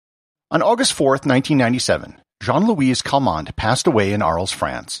On August 4th, 1997, Jean-Louise Calment passed away in Arles,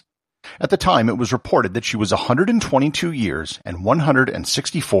 France. At the time, it was reported that she was 122 years and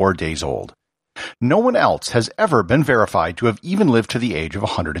 164 days old. No one else has ever been verified to have even lived to the age of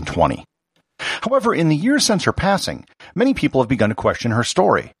 120. However, in the years since her passing, many people have begun to question her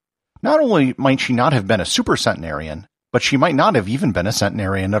story. Not only might she not have been a supercentenarian, but she might not have even been a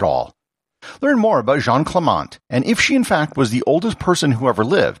centenarian at all. Learn more about Jeanne Calment, and if she in fact was the oldest person who ever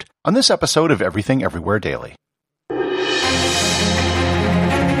lived, on this episode of Everything Everywhere Daily.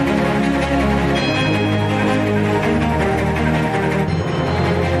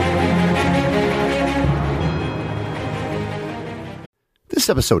 This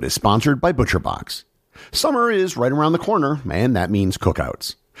episode is sponsored by ButcherBox. Summer is right around the corner, and that means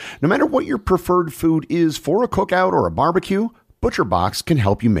cookouts. No matter what your preferred food is for a cookout or a barbecue, ButcherBox can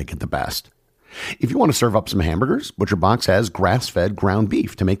help you make it the best. If you want to serve up some hamburgers, ButcherBox has grass-fed ground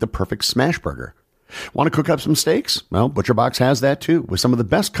beef to make the perfect smash burger. Want to cook up some steaks? Well, ButcherBox has that too, with some of the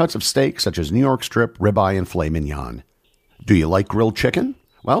best cuts of steak such as New York strip, ribeye, and filet mignon. Do you like grilled chicken?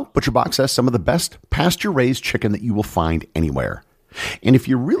 Well, ButcherBox has some of the best pasture-raised chicken that you will find anywhere. And if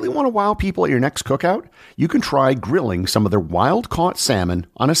you really want to wow people at your next cookout, you can try grilling some of their wild-caught salmon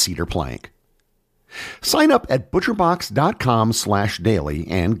on a cedar plank. Sign up at butcherbox.com/daily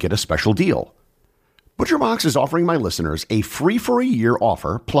and get a special deal. ButcherBox is offering my listeners a free-for-a-year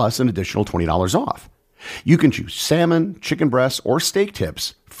offer plus an additional $20 off. You can choose salmon, chicken breasts, or steak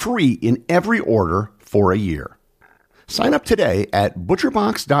tips free in every order for a year. Sign up today at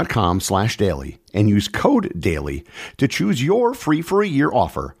butcherbox.com/daily and use code DAILY to choose your free-for-a-year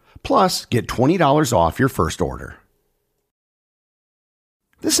offer, plus get $20 off your first order.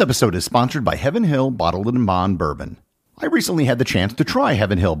 This episode is sponsored by Heaven Hill Bottled and Bond Bourbon. I recently had the chance to try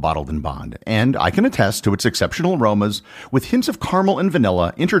Heaven Hill Bottled and Bond, and I can attest to its exceptional aromas with hints of caramel and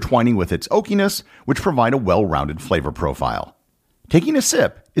vanilla intertwining with its oakiness, which provide a well-rounded flavor profile. Taking a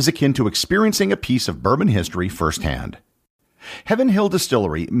sip is akin to experiencing a piece of bourbon history firsthand. Heaven Hill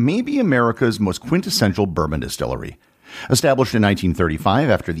Distillery may be America's most quintessential bourbon distillery. Established in 1935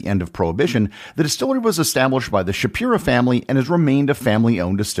 after the end of Prohibition, the distillery was established by the Shapira family and has remained a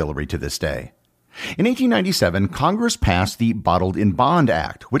family-owned distillery to this day. In 1897, Congress passed the Bottled in Bond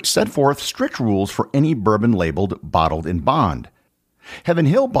Act, which set forth strict rules for any bourbon labeled Bottled in Bond. Heaven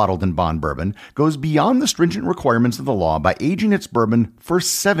Hill Bottled in Bond Bourbon goes beyond the stringent requirements of the law by aging its bourbon for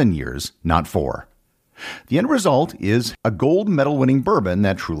 7 years, not 4. The end result is a gold medal-winning bourbon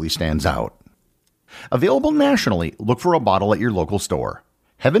that truly stands out. Available nationally, look for a bottle at your local store.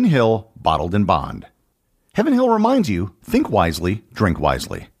 Heaven Hill Bottled in Bond. Heaven Hill reminds you, think wisely, drink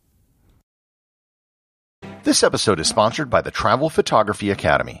wisely. This episode is sponsored by the Travel Photography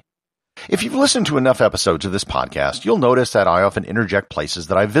Academy. If you've listened to enough episodes of this podcast, you'll notice that I often interject places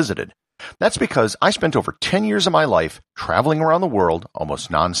that I've visited. That's because I spent over 10 years of my life traveling around the world almost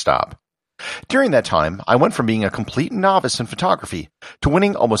nonstop. During that time, I went from being a complete novice in photography to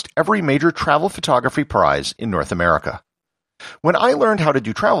winning almost every major travel photography prize in North America. When I learned how to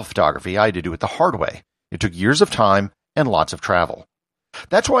do travel photography, I had to do it the hard way. It took years of time and lots of travel.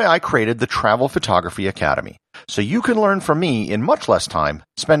 That's why I created the Travel Photography Academy, so you can learn from me in much less time,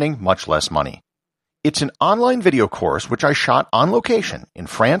 spending much less money. It's an online video course which I shot on location in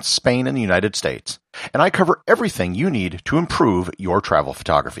France, Spain, and the United States, and I cover everything you need to improve your travel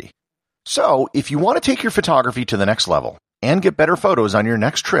photography. So, if you want to take your photography to the next level and get better photos on your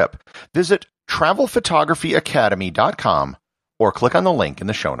next trip, visit travelphotographyacademy.com or click on the link in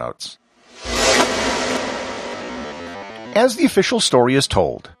the show notes. As the official story is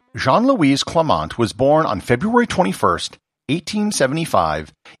told, Jean-Louise Calment was born on February 21st,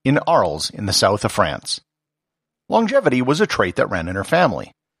 1875, in Arles in the south of France. Longevity was a trait that ran in her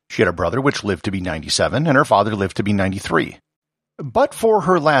family. She had a brother which lived to be 97, and her father lived to be 93. But for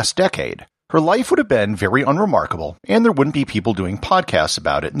her last decade, her life would have been very unremarkable, and there wouldn't be people doing podcasts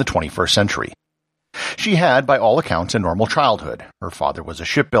about it in the 21st century. She had, by all accounts, a normal childhood. Her father was a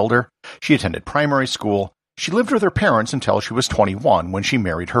shipbuilder. She attended primary school. She lived with her parents until she was 21 when she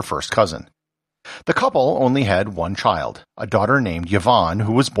married her first cousin. The couple only had one child, a daughter named Yvonne,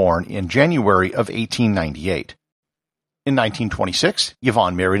 who was born in January of 1898. In 1926,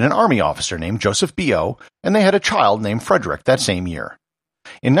 Yvonne married an army officer named Joseph Biot, and they had a child named Frederick that same year.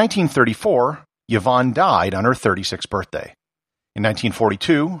 In 1934, Yvonne died on her 36th birthday. In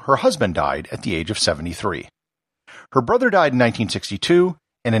 1942, her husband died at the age of 73. Her brother died in 1962,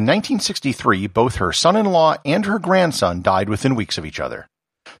 and in 1963, both her son-in-law and her grandson died within weeks of each other.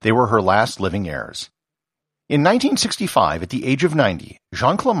 They were her last living heirs. In 1965, at the age of 90,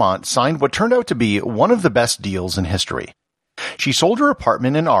 Jeanne Calment signed what turned out to be one of the best deals in history. She sold her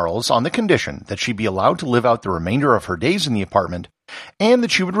apartment in Arles on the condition that she be allowed to live out the remainder of her days in the apartment and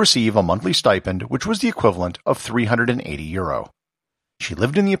that she would receive a monthly stipend which was the equivalent of €380. She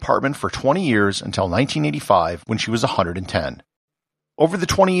lived in the apartment for 20 years until 1985 when she was 110. Over the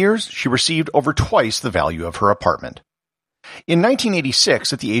 20 years, she received over twice the value of her apartment. In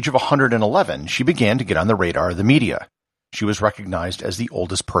 1986, at the age of 111, she began to get on the radar of the media. She was recognized as the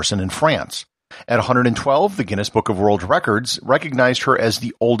oldest person in France. At 112, the Guinness Book of World Records recognized her as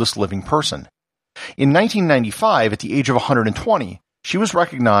the oldest living person. In 1995, at the age of 120, she was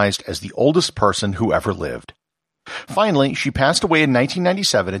recognized as the oldest person who ever lived. Finally, she passed away in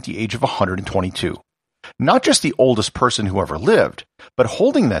 1997 at the age of 122. Not just the oldest person who ever lived, but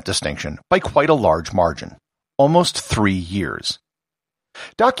holding that distinction by quite a large margin. Almost 3 years.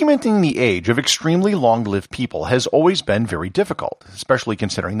 Documenting the age of extremely long-lived people has always been very difficult, especially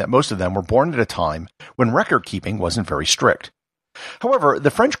considering that most of them were born at a time when record-keeping wasn't very strict. However,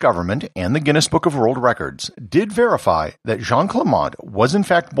 the French government and the Guinness Book of World Records did verify that Jeanne Clément was in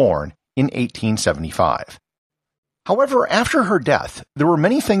fact born in 1875. However, after her death, there were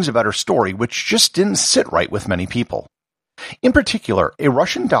many things about her story which just didn't sit right with many people. In particular, a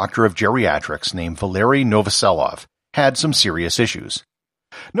Russian doctor of geriatrics named Valery Novoselov had some serious issues.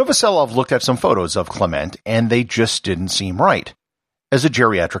 Novoselov looked at some photos of Clément and they just didn't seem right. As a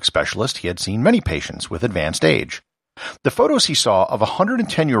geriatric specialist, he had seen many patients with advanced age. The photos he saw of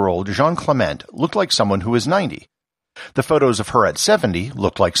 110-year-old Jeanne Clément looked like someone who was 90. The photos of her at 70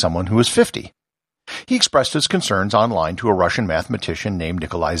 looked like someone who was 50. He expressed his concerns online to a Russian mathematician named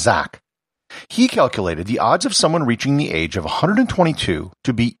Nikolai Zak. He calculated the odds of someone reaching the age of 122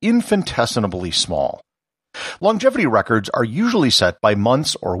 to be infinitesimally small. Longevity records are usually set by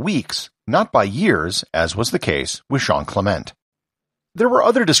months or weeks, not by years, as was the case with Jeanne Clément. There were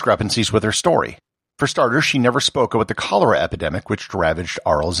other discrepancies with her story. For starters, she never spoke about the cholera epidemic which ravaged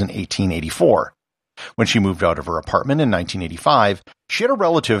Arles in 1884. When she moved out of her apartment in 1985, she had a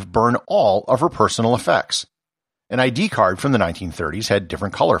relative burn all of her personal effects. An ID card from the 1930s had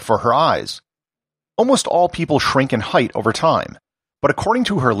different color for her eyes. Almost all people shrink in height over time, but according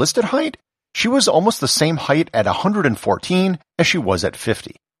to her listed height, she was almost the same height at 114 as she was at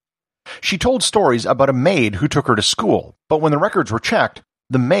 50. She told stories about a maid who took her to school, but when the records were checked,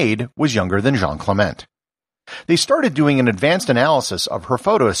 the maid was younger than Jeanne Clément. They started doing an advanced analysis of her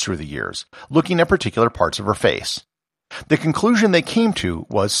photos through the years, looking at particular parts of her face. The conclusion they came to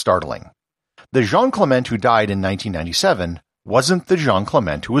was startling. The Jeanne Clément who died in 1997 wasn't the Jeanne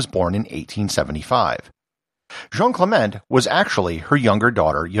Clément who was born in 1875. Jeanne Clément was actually her younger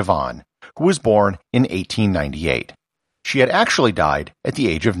daughter Yvonne, who was born in 1898. She had actually died at the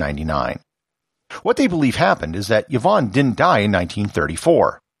age of 99. What they believe happened is that Yvonne didn't die in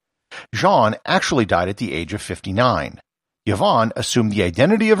 1934. Jeanne actually died at the age of 59. Yvonne assumed the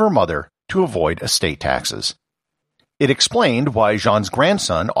identity of her mother to avoid estate taxes. It explained why Jeanne's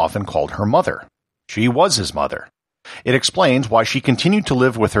grandson often called her mother. She was his mother. It explains why she continued to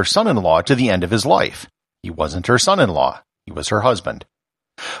live with her son-in-law to the end of his life. He wasn't her son-in-law. He was her husband.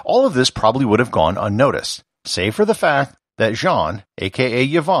 All of this probably would have gone unnoticed, save for the fact that Jeanne, aka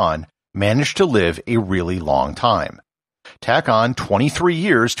Yvonne, managed to live a really long time. Tack on 23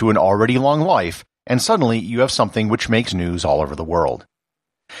 years to an already long life, and suddenly you have something which makes news all over the world.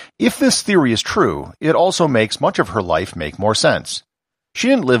 If this theory is true, it also makes much of her life make more sense. She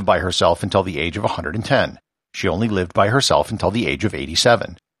didn't live by herself until the age of 110. She only lived by herself until the age of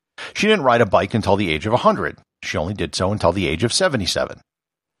 87. She didn't ride a bike until the age of 100. She only did so until the age of 77.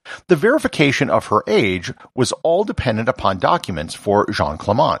 The verification of her age was all dependent upon documents for Jeanne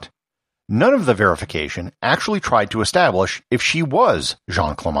Clément. None of the verification actually tried to establish if she was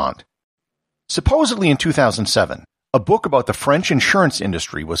Jeanne Clément. Supposedly in 2007, a book about the French insurance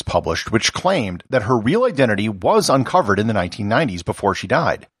industry was published which claimed that her real identity was uncovered in the 1990s before she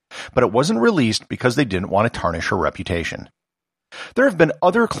died, but it wasn't released because they didn't want to tarnish her reputation. There have been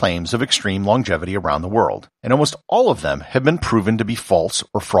other claims of extreme longevity around the world, and almost all of them have been proven to be false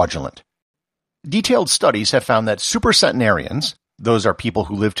or fraudulent. Detailed studies have found that supercentenarians, those are people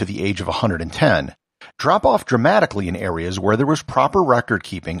who live to the age of 110, drop off dramatically in areas where there was proper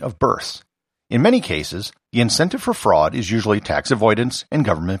record-keeping of births. In many cases, the incentive for fraud is usually tax avoidance and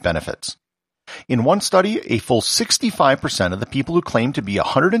government benefits. In one study, a full 65% of the people who claim to be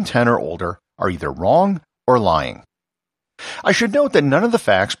 110 or older are either wrong or lying. I should note that none of the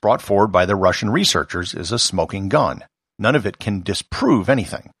facts brought forward by the Russian researchers is a smoking gun. None of it can disprove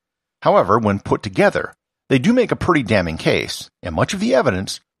anything. However, when put together, they do make a pretty damning case, and much of the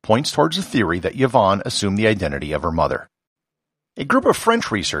evidence points towards the theory that Yvonne assumed the identity of her mother. A group of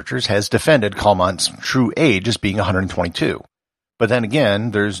French researchers has defended Clément's true age as being 122, But then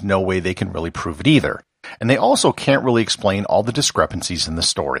again, there's no way they can really prove it either, and they also can't really explain all the discrepancies in the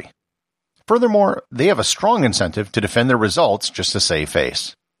story. Furthermore, they have a strong incentive to defend their results just to save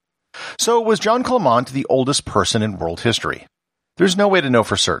face. So was John Clement the oldest person in world history? There's no way to know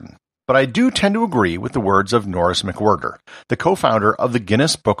for certain, but I do tend to agree with the words of Norris McWhirter, the co-founder of the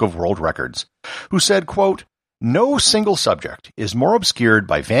Guinness Book of World Records, who said, quote, "No single subject is more obscured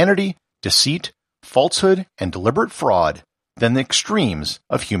by vanity, deceit, falsehood, and deliberate fraud than the extremes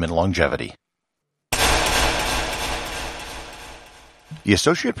of human longevity." The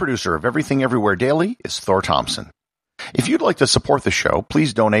associate producer of Everything Everywhere Daily is Thor Thompson. If you'd like to support the show,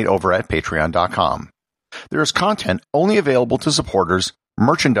 please donate over at patreon.com. There is content only available to supporters,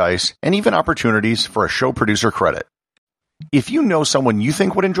 merchandise, and even opportunities for a show producer credit. If you know someone you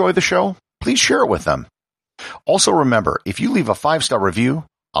think would enjoy the show, please share it with them. Also remember, if you leave a 5-star review,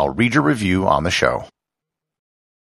 I'll read your review on the show.